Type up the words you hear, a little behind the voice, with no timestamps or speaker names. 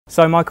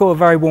So Michael, a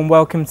very warm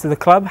welcome to the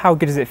club. How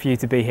good is it for you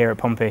to be here at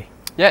Pompey?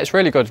 Yeah, it's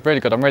really good, really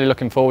good. I'm really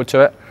looking forward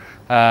to it.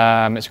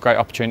 It's a great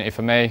opportunity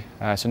for me.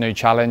 It's a new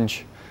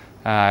challenge.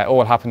 It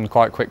all happened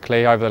quite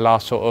quickly over the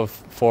last sort of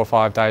 4 or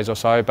 5 days or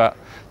so, but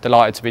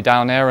delighted to be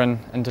down here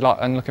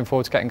and looking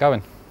forward to getting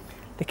going.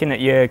 Looking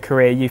at your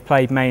career, you've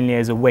played mainly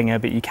as a winger,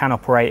 but you can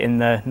operate in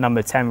the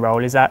number 10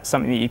 role. Is that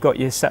something that you've got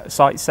your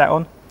sights set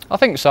on? I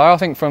think so. I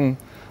think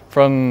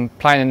from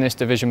playing in this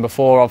division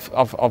before,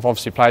 I've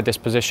obviously played this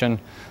position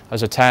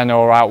as a 10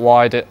 or out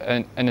wide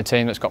in a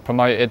team that's got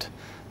promoted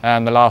the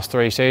last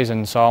 3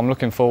 seasons. So I'm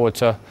looking forward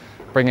to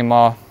bringing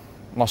my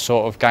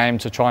sort of game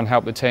to try and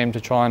help the team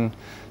to try and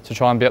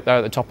be up there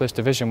at the top of this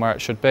division where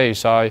it should be.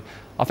 So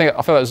I feel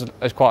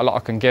there's quite a lot I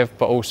can give,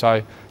 but also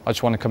I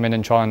just want to come in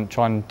and try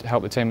and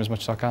help the team as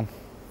much as I can.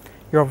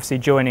 You're obviously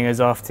joining us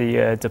after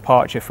your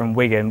departure from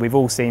Wigan. We've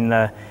all seen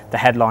the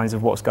headlines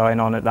of what's going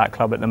on at that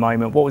club at the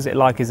moment. What was it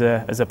like as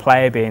a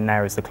player being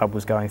there as the club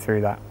was going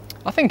through that?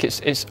 I think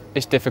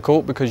it's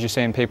difficult because you're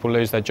seeing people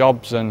lose their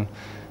jobs and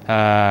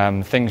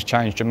things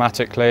change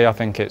dramatically. I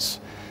think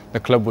the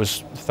club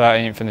was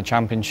 13th in the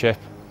Championship,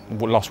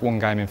 lost 1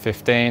 game in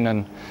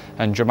 15,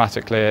 and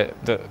dramatically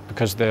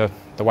because the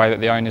way that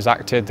the owners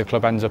acted, the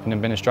club ends up in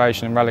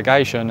administration and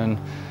relegation,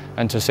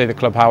 and to see the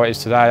club how it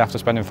is today after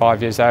spending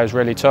 5 years there is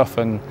really tough,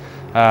 and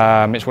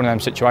it's one of them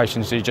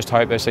situations you just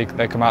hope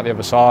they come out the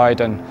other side,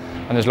 and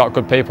there's a lot of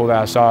good people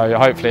there, so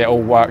hopefully it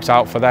all works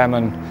out for them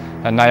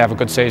and they have a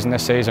good season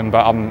this season.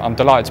 But I'm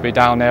delighted to be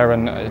down there,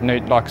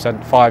 and like I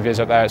said, 5 years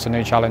up there, it's a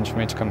new challenge for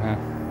me to come here.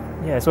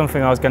 Yeah, it's one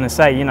thing I was going to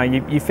say. You know,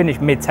 you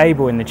finished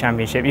mid-table in the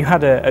Championship. You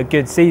had a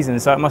good season,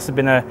 so it must have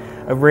been a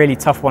really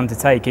tough one to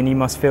take, and you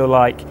must feel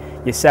like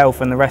yourself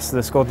and the rest of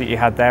the squad that you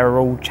had there are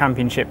all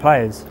Championship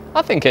players.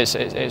 I think it's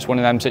one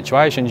of them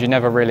situations you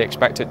never really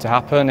expect it to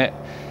happen.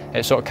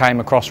 It sort of came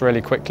across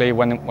really quickly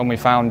when we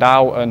found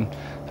out, and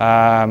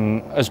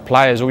as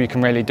players all you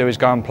can really do is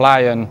go and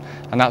play, and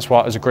that's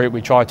what as a group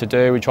we tried to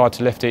do. We tried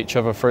to lift each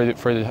other through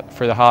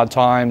the hard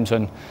times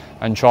and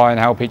try and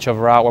help each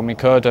other out when we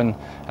could, and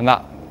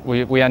that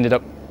we ended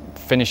up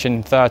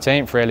finishing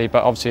 13th really,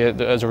 but obviously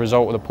as a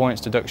result of the points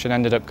deduction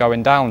ended up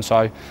going down.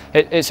 So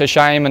it's a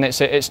shame, and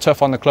it's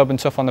tough on the club and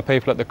tough on the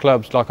people at the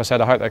clubs. Like I said,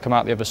 I hope they come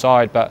out the other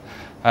side, but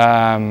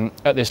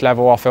at this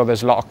level I feel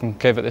there's a lot I can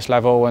give at this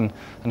level, and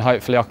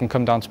hopefully I can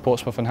come down to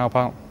Portsmouth and help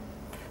out.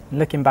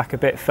 Looking back a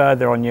bit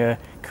further on your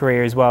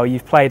career as well,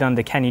 you've played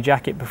under Kenny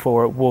Jackett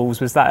before at Wolves.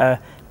 Was that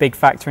a big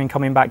factor in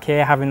coming back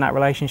here, having that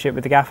relationship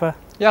with the gaffer?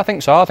 Yeah, I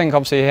think so. I think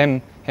obviously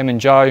him and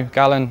Joe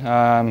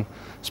Gallen,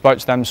 spoke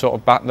to them sort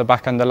of the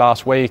back end of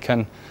last week,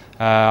 and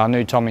I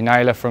knew Tommy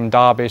Naylor from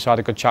Derby, so I had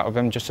a good chat with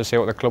him just to see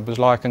what the club was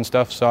like and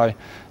stuff. So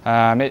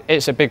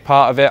it's a big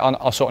part of it.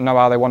 I sort of know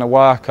how they want to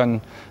work,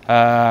 and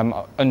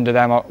under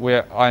them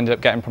I ended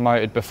up getting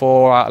promoted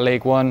before out of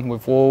League One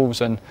with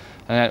Wolves, and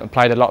I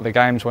played a lot of the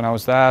games when I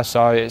was there.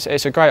 So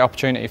it's a great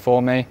opportunity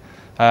for me.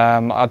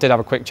 I did have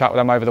a quick chat with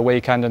them over the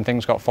weekend, and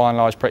things got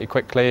finalised pretty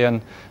quickly,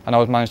 and I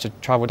was managed to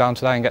travel down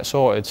today and get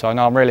sorted. So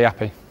no, I'm really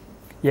happy.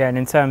 Yeah, and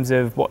in terms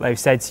of what they've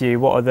said to you,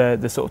 what are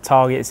the sort of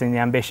targets and the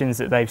ambitions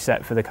that they've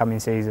set for the coming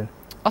season?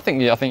 I think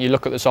you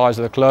look at the size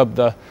of the club,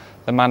 the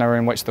manner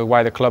in which the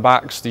way the club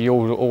acts. You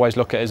always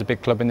look at it as a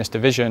big club in this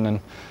division,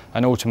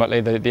 and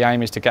ultimately the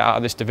aim is to get out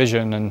of this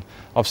division. And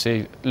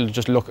obviously,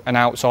 just an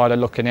outsider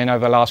looking in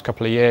over the last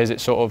couple of years,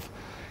 it's sort of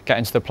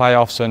getting to the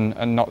playoffs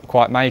and not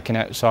quite making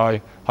it. So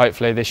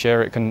hopefully this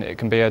year it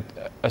can be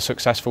a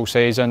successful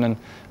season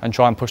and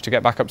try and push to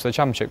get back up to the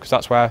Championship, because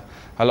that's where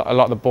a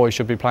lot of the boys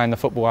should be playing the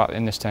football out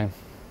in this team.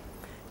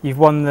 You've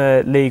won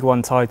the League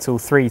One title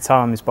 3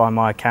 times by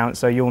my account,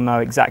 so you'll know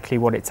exactly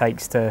what it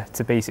takes to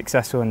be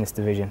successful in this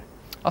division.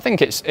 I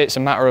think it's a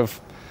matter of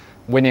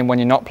winning when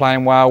you're not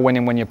playing well,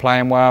 winning when you're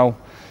playing well.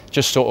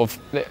 Just sort of,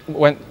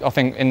 I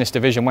think in this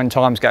division, when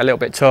times get a little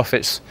bit tough,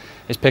 it's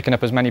picking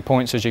up as many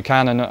points as you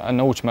can,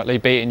 and ultimately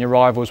beating your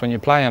rivals when you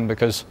play them,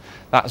 because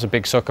that's a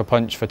big sucker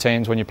punch for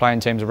teams when you're playing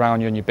teams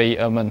around you and you beat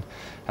them, and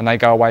they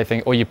go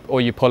away or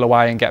you pull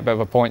away and get a bit of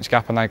a points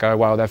gap, and they go,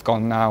 well, they've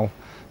gone now.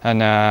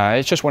 And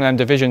it's just one of them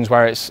divisions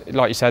where it's,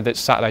 like you said, it's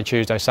Saturday,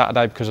 Tuesday,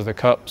 Saturday because of the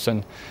cups,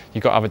 and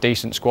you've got to have a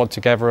decent squad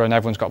together, and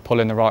everyone's got to pull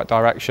in the right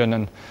direction.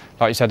 And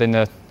like you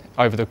said,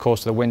 over the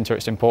course of the winter,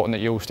 it's important that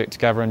you all stick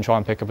together and try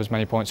and pick up as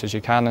many points as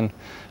you can,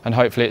 and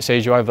hopefully it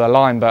sees you over the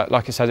line. But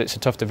like I said, it's a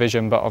tough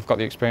division, but I've got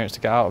the experience to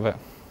get out of it.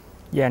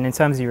 Yeah, and in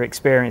terms of your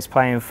experience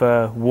playing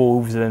for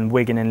Wolves and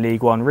Wigan in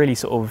League One, really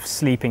sort of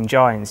sleeping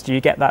giants, do you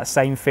get that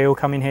same feel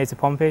coming here to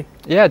Pompey?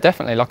 Yeah,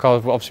 definitely. Like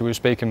obviously we were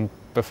speaking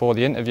before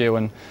the interview,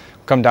 and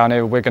come down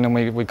here with Wigan,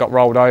 and we got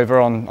rolled over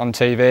on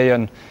TV,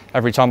 and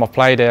every time I've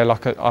played here,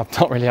 like I've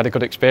not really had a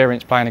good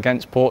experience playing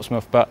against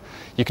Portsmouth, but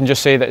you can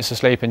just see that it's a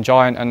sleeping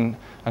giant, and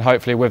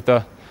hopefully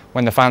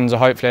when the fans are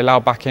hopefully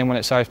allowed back in when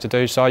it's safe to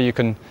do so, you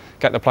can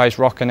get the place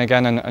rocking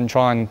again and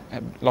try and,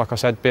 like I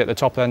said, be at the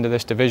top end of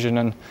this division,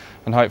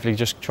 and hopefully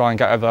just try and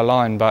get over the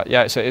line. But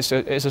yeah, it's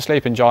a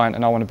sleeping giant,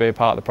 and I want to be a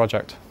part of the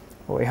project.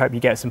 Well, we hope you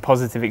get some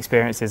positive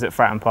experiences at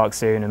Fratton Park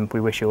soon, and we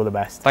wish you all the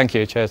best. Thank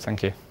you, cheers,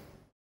 thank you.